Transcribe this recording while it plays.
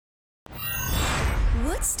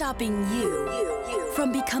What's stopping you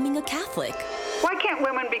from becoming a Catholic? Why can't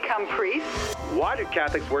women become priests? Why do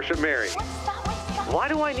Catholics worship Mary? Why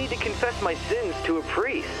do I need to confess my sins to a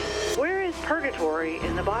priest? Where is purgatory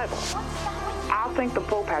in the Bible? I think the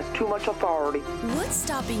Pope has too much authority. What's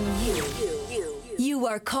stopping you? You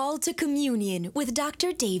are called to communion with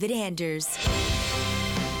Dr. David Anders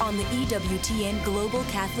on the EWTN Global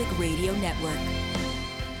Catholic Radio Network.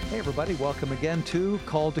 Hey everybody, welcome again to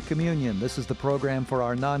Call to Communion. This is the program for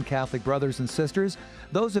our non-Catholic brothers and sisters.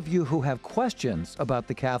 Those of you who have questions about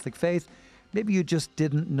the Catholic faith, maybe you just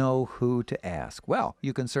didn't know who to ask. Well,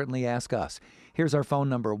 you can certainly ask us. Here's our phone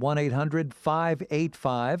number,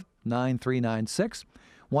 1-800-585-9396.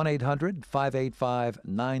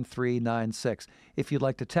 1-800-585-9396. If you'd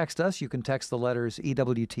like to text us, you can text the letters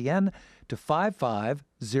EWTN to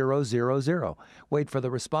 55000. Wait for the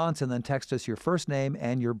response and then text us your first name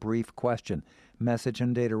and your brief question. Message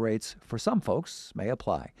and data rates for some folks may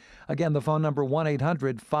apply. Again, the phone number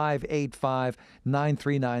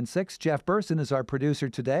 1-800-585-9396. Jeff Burson is our producer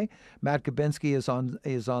today. Matt Gabinski is on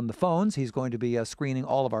the phones. He's going to be screening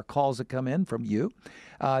all of our calls that come in from you.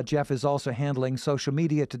 Jeff is also handling social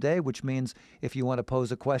media today, which means if you want to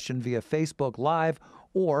pose a question via Facebook Live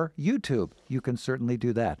or YouTube, you can certainly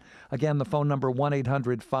do that. Again, the phone number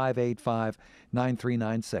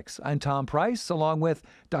 1-800-585-9396. I'm Tom Price, along with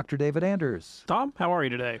Dr. David Anders. Tom, how are you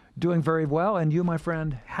today? Doing very well, and you, my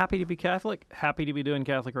friend? Happy to be Catholic, happy to be doing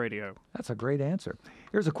Catholic radio. That's a great answer.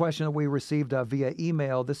 Here's a question that we received via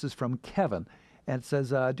email. This is from Kevin, and it says,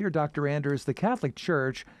 Dear Dr. Anders, the Catholic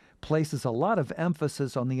Church places a lot of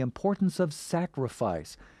emphasis on the importance of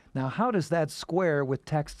sacrifice. Now, how does that square with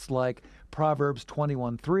texts like Proverbs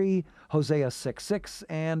 21:3, Hosea 6:6,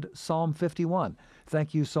 and Psalm 51?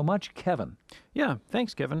 Thank you so much, Kevin. Yeah,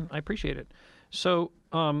 thanks, Kevin. I appreciate it. So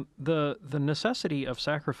the necessity of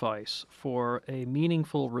sacrifice for a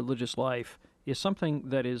meaningful religious life is something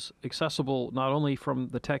that is accessible not only from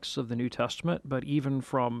the texts of the New Testament, but even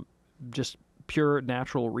from just pure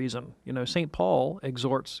natural reason. You know, St. Paul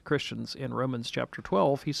exhorts Christians in Romans chapter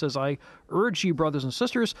 12. He says, I urge you, brothers and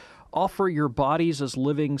sisters, offer your bodies as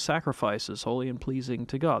living sacrifices, holy and pleasing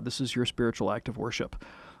to God. This is your spiritual act of worship.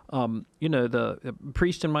 The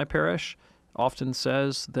priest in my parish often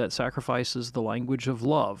says that sacrifice is the language of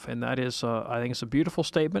love, and that is, I think it's a beautiful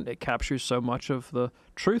statement. It captures so much of the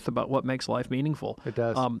truth about what makes life meaningful. It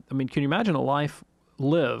does. Can you imagine a life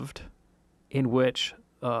lived in which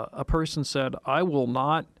a person said, I will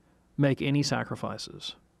not make any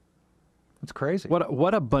sacrifices? It's crazy.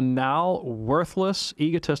 What a banal, worthless,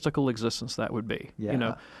 egotistical existence that would be. Yeah. You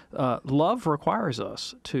know, love requires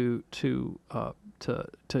us to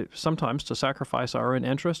sometimes to sacrifice our own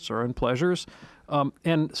interests, our own pleasures,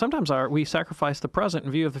 and sometimes we sacrifice the present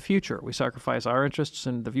in view of the future. We sacrifice our interests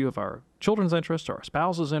in the view of our children's interests, our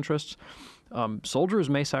spouse's interests. Soldiers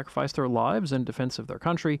may sacrifice their lives in defense of their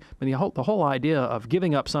country. I mean, the whole idea of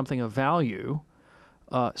giving up something of value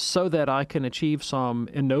so that I can achieve some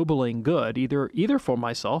ennobling good, either for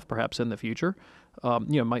myself, perhaps in the future,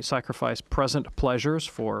 might sacrifice present pleasures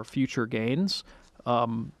for future gains.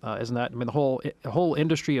 Isn't that? I mean, the whole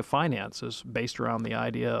industry of finance is based around the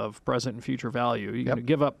idea of present and future value. You can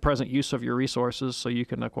give up present use of your resources so you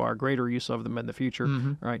can acquire greater use of them in the future,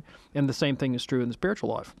 right? And the same thing is true in the spiritual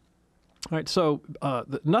life. All right, so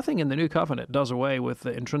nothing in the New Covenant does away with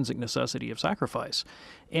the intrinsic necessity of sacrifice,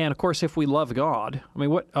 and of course, if we love God, I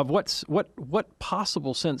mean, what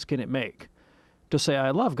possible sense can it make to say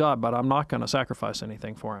I love God, but I'm not going to sacrifice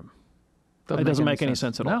anything for Him? It doesn't make any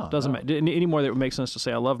sense at all. It doesn't make any more than it would make sense to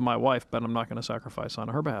say I love my wife, but I'm not going to sacrifice on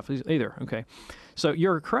her behalf either. Okay, so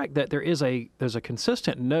you're correct that there's a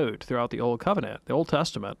consistent note throughout the Old Covenant, the Old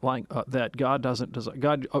Testament, that God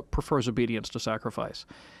prefers obedience to sacrifice,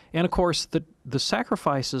 and of course the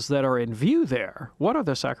sacrifices that are in view there. What are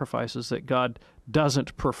the sacrifices that God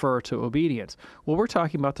doesn't prefer to obedience? Well, we're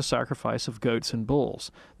talking about the sacrifice of goats and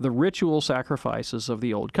bulls, the ritual sacrifices of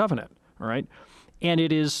the Old Covenant. All right, and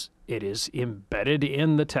it is embedded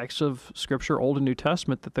in the text of Scripture, Old and New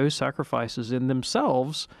Testament, that those sacrifices in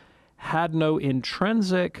themselves had no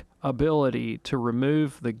intrinsic ability to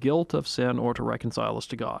remove the guilt of sin or to reconcile us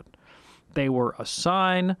to God. They were a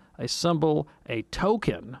sign, a symbol, a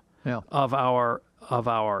token of our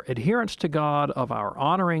adherence to God, of our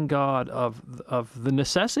honoring God, of the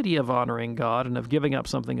necessity of honoring God, and of giving up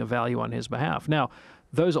something of value on His behalf. Now,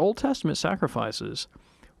 those Old Testament sacrifices,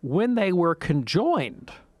 when they were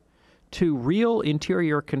conjoined to real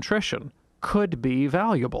interior contrition, could be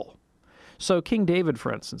valuable. So King David,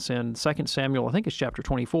 for instance, in 2 Samuel, I think it's chapter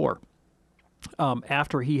 24,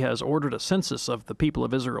 after he has ordered a census of the people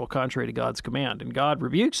of Israel contrary to God's command, and God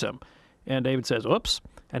rebukes him And David says, "Oops,"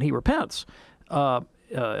 and he repents.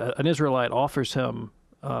 An Israelite offers him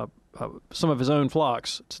some of his own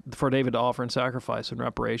flocks for David to offer in sacrifice in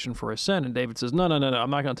reparation for his sin. And David says, no, I'm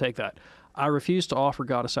not going to take that. I refuse to offer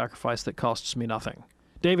God a sacrifice that costs me nothing.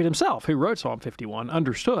 David himself, who wrote Psalm 51,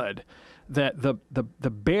 understood that the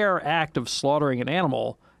bare act of slaughtering an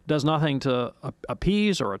animal does nothing to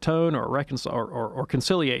appease or atone or reconcile or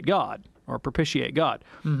conciliate God or propitiate God.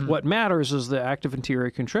 Mm-hmm. What matters is the act of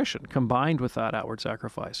interior contrition combined with that outward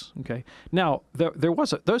sacrifice. Okay. Now,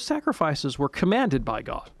 those sacrifices were commanded by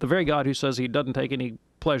God, the very God who says he doesn't take any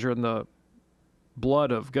pleasure in the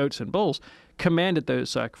blood of goats and bulls, commanded those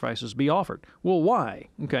sacrifices be offered. Well, why?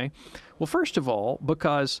 Okay. Well, first of all,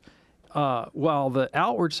 because while the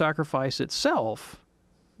outward sacrifice itself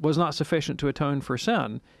was not sufficient to atone for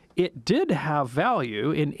sin, it did have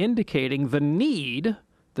value in indicating the need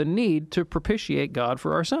to propitiate God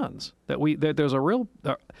for our sins. That there's a real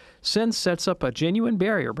sin sets up a genuine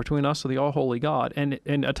barrier between us and the all-holy God, and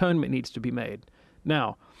atonement needs to be made.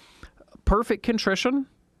 Now, perfect contrition,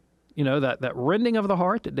 that rending of the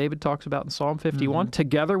heart that David talks about in Psalm 51, mm-hmm.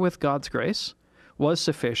 together with God's grace, was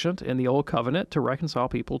sufficient in the Old Covenant to reconcile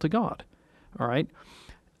people to God. All right?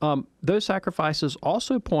 Those sacrifices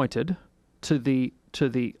also pointed to the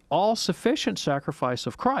all-sufficient sacrifice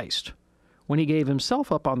of Christ when he gave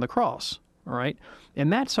himself up on the cross. All right?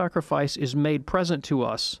 And that sacrifice is made present to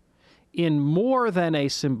us in more than a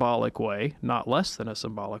symbolic way, not less than a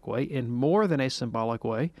symbolic way, in more than a symbolic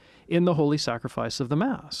way, in the holy sacrifice of the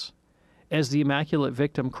Mass. As the Immaculate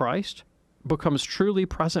Victim Christ becomes truly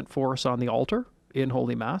present for us on the altar in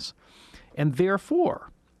Holy Mass, and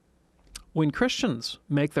therefore, when Christians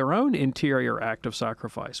make their own interior act of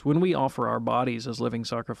sacrifice, when we offer our bodies as living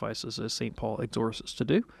sacrifices, as St. Paul exhorts us to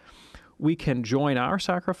do, we can join our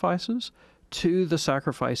sacrifices to the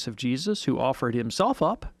sacrifice of Jesus, who offered himself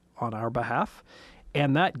up on our behalf,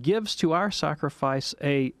 and that gives to our sacrifice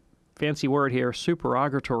a, fancy word here,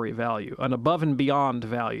 supererogatory value, an above and beyond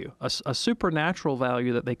value, a supernatural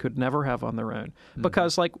value that they could never have on their own. Mm-hmm.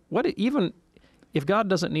 Because, even if God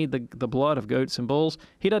doesn't need the blood of goats and bulls,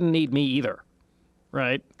 he doesn't need me either,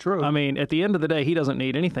 right? True. I mean, at the end of the day, he doesn't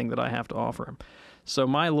need anything that I have to offer him. So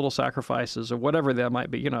my little sacrifices, or whatever that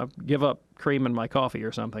might be, give up cream in my coffee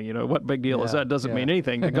or something, what big deal is that? Doesn't mean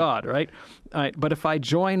anything to God, right? But if I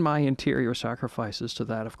join my interior sacrifices to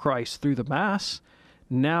that of Christ through the Mass,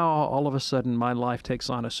 now all of a sudden my life takes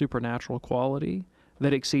on a supernatural quality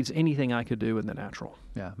that exceeds anything I could do in the natural.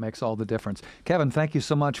 Yeah, makes all the difference. Kevin, thank you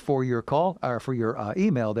so much for your call, or for your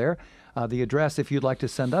email there. The address, if you'd like to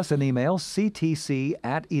send us an email,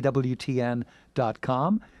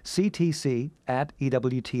 ctc@ewtn.com, ctc@ewtn.com.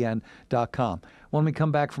 When we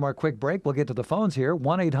come back from our quick break, we'll get to the phones here,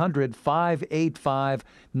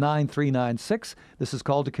 1-800-585-9396. This is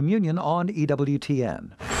Call to Communion on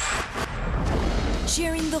EWTN.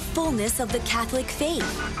 Sharing the fullness of the Catholic faith.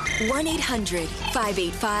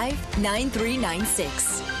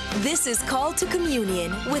 1-800-585-9396. This is Call to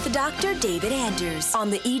Communion with Dr. David Anders on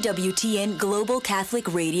the EWTN Global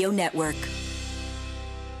Catholic Radio Network.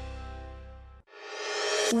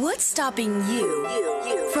 What's stopping you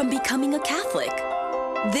from becoming a Catholic?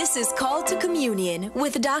 This is Call to Communion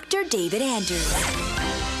with Dr. David Anders.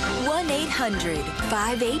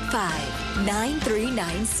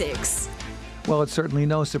 1-800-585-9396. Well, it's certainly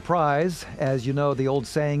no surprise. As you know, the old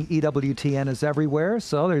saying, EWTN is everywhere,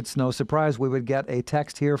 so it's no surprise we would get a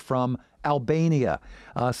text here from Albania.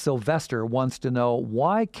 Sylvester wants to know,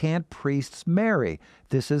 why can't priests marry?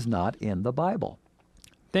 This is not in the Bible.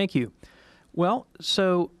 Thank you. Well,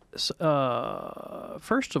 so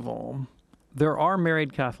first of all, there are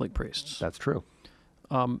married Catholic priests. That's true.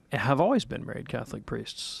 Have always been married Catholic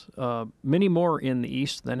priests. Many more in the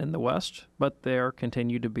East than in the West, but there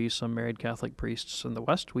continue to be some married Catholic priests in the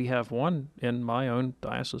West. We have one in my own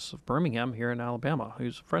diocese of Birmingham here in Alabama,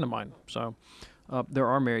 who's a friend of mine. So there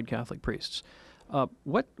are married Catholic priests.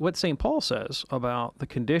 What St. Paul says about the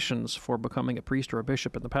conditions for becoming a priest or a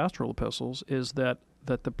bishop in the pastoral epistles is that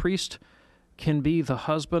the priest can be the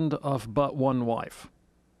husband of but one wife.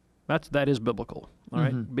 That is biblical, all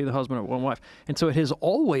right? Mm-hmm. Be the husband of one wife. And so it has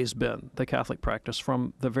always been the Catholic practice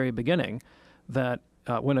from the very beginning that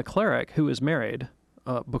when a cleric who is married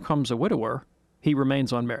becomes a widower, he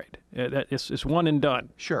remains unmarried. It's one and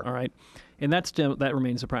done. Sure. All right? And that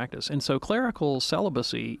remains the practice. And so clerical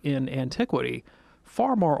celibacy in antiquity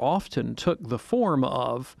far more often took the form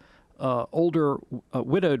of older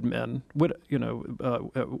widowed men,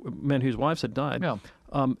 men whose wives had died,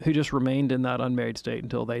 who just remained in that unmarried state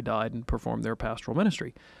until they died and performed their pastoral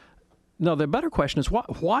ministry. Now, the better question is,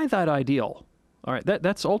 why that ideal? All right,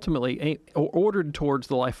 that's ultimately ordered towards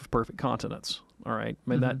the life of perfect continence. All right, I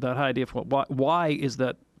mean that idea of why is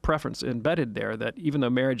that preference embedded there? That even though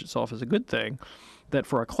marriage itself is a good thing, that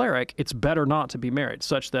for a cleric it's better not to be married,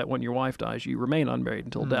 such that when your wife dies, you remain unmarried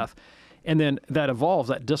until death. And then that evolves.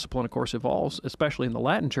 That discipline, of course, evolves, especially in the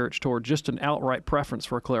Latin Church, toward just an outright preference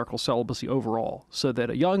for clerical celibacy overall, so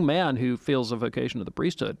that a young man who feels a vocation to the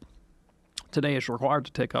priesthood today is required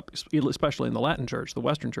to take up, especially in the Latin Church, the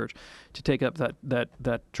Western Church, to take up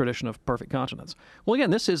that tradition of perfect continence. Well,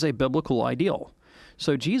 again, this is a biblical ideal.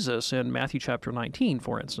 So Jesus in Matthew chapter 19,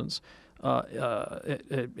 for instance,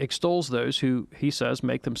 extols those who, he says,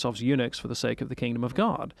 make themselves eunuchs for the sake of the kingdom of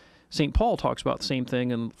God. St. Paul talks about the same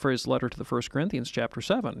thing for his letter to the 1 Corinthians chapter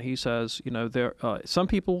 7. He says, some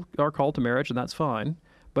people are called to marriage, and that's fine,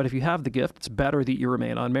 but if you have the gift, it's better that you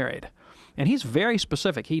remain unmarried. And he's very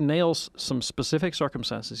specific. He nails some specific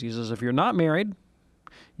circumstances. He says, if you're not married,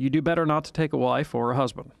 you do better not to take a wife or a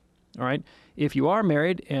husband. All right? If you are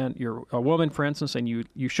married and you're a woman, for instance, and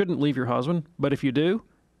you shouldn't leave your husband, but if you do,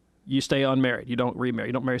 you stay unmarried. You don't remarry.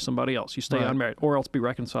 You don't marry somebody else. You stay unmarried, or else be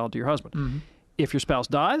reconciled to your husband. Mm-hmm. If your spouse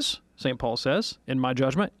dies, St. Paul says, in my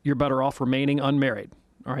judgment, you're better off remaining unmarried.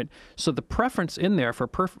 All right? So the preference in there for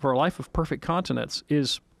a life of perfect continence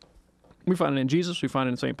is, we find it in Jesus, we find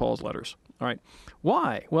it in St. Paul's letters. All right.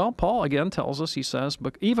 Why? Well, Paul again tells us, he says,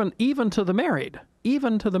 but even to the married, he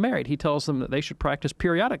tells them that they should practice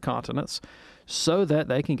periodic continence so that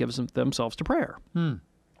they can give themselves to prayer.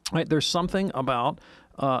 Right? There's something about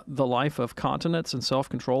the life of continence and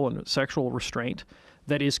self-control and sexual restraint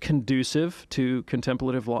that is conducive to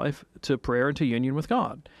contemplative life, to prayer, and to union with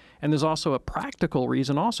God. And there's also a practical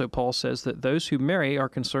reason also. Paul says that those who marry are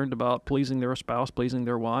concerned about pleasing their spouse, pleasing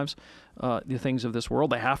their wives, the things of this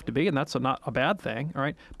world. They have to be, and that's not a bad thing, all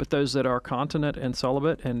right? But those that are continent and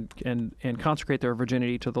celibate and consecrate their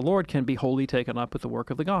virginity to the Lord can be wholly taken up with the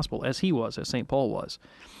work of the gospel, as he was, as St. Paul was.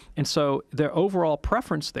 And so their overall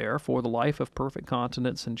preference there for the life of perfect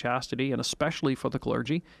continence and chastity, and especially for the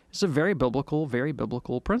clergy, is a very biblical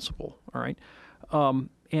principle, all right?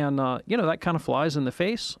 That kind of flies in the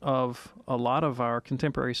face of a lot of our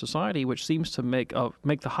contemporary society, which seems to make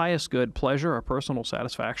the highest good pleasure or personal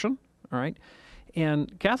satisfaction, all right?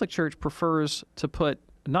 And Catholic Church prefers to put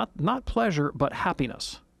not pleasure, but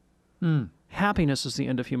happiness. Happiness is the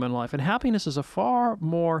end of human life, and happiness is a far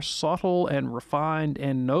more subtle and refined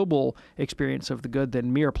and noble experience of the good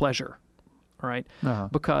than mere pleasure, all right?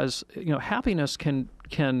 Because, happiness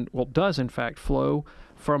does in fact flow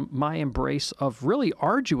from my embrace of really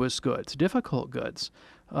arduous goods, difficult goods,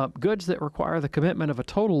 goods that require the commitment of a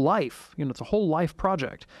total life. It's a whole life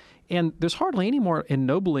project. And there's hardly any more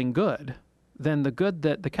ennobling good than the good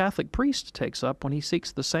that the Catholic priest takes up when he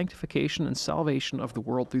seeks the sanctification and salvation of the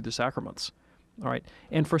world through the sacraments. All right.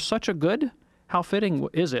 And for such a good, how fitting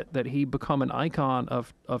is it that he become an icon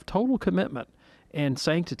of total commitment and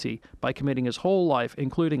sanctity by committing his whole life,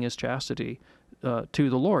 including his chastity, to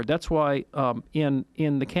the Lord. That's why in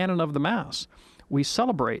the canon of the Mass, we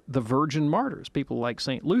celebrate the virgin martyrs, people like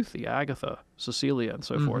St. Lucy, Agatha, Cecilia, and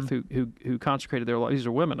so forth, who consecrated their lives. These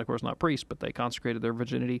are women, of course, not priests, but they consecrated their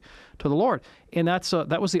virginity to the Lord. And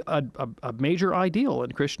that was a major ideal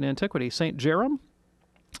in Christian antiquity. St. Jerome,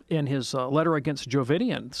 in his letter against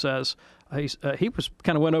Jovinian, says, he was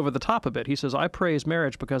kind of went over the top a bit. He says, I praise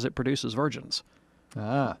marriage because it produces virgins.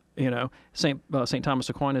 St. Thomas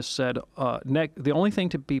Aquinas said, the only thing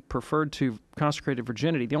to be preferred to consecrated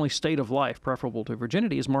virginity, the only state of life preferable to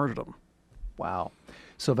virginity, is martyrdom. Wow.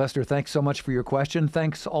 Sylvester, thanks so much for your question.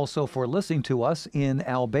 Thanks also for listening to us in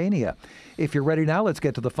Albania. If you're ready now, let's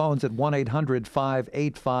get to the phones at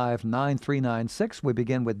 1-800-585-9396. We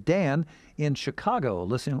begin with Dan in Chicago,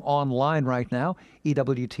 listening online right now,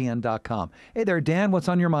 EWTN.com. Hey there, Dan. What's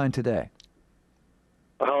on your mind today?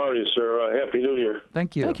 How are you, sir? Happy New Year.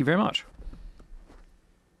 Thank you. Thank you very much.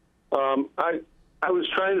 I was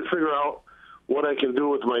trying to figure out what I can do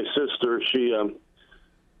with my sister. She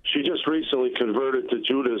just recently converted to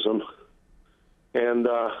Judaism, and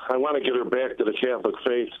I want to get her back to the Catholic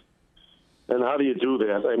faith. And how do you do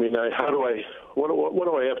that? I mean, what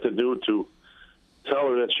do I have to do to tell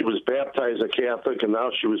her that she was baptized a Catholic and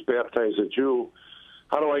now she was baptized a Jew?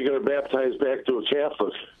 How do I get her baptized back to a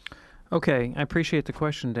Catholic? Okay, I appreciate the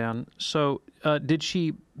question, Dan. So, did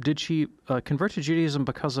she convert to Judaism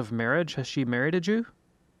because of marriage? Has she married a Jew?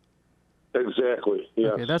 Exactly.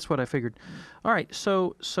 Yes. Okay, that's what I figured. All right,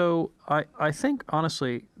 so I think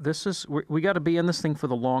honestly, we got to be in this thing for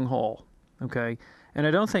the long haul. Okay, and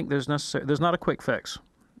I don't think there's not a quick fix,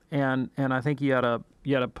 and I think you gotta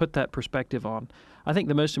put that perspective on. I think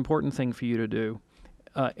the most important thing for you to do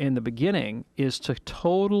in the beginning is to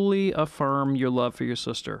totally affirm your love for your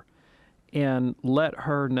sister and let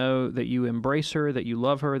her know that you embrace her, that you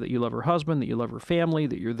love her husband, that you love her family,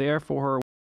 that you're there for her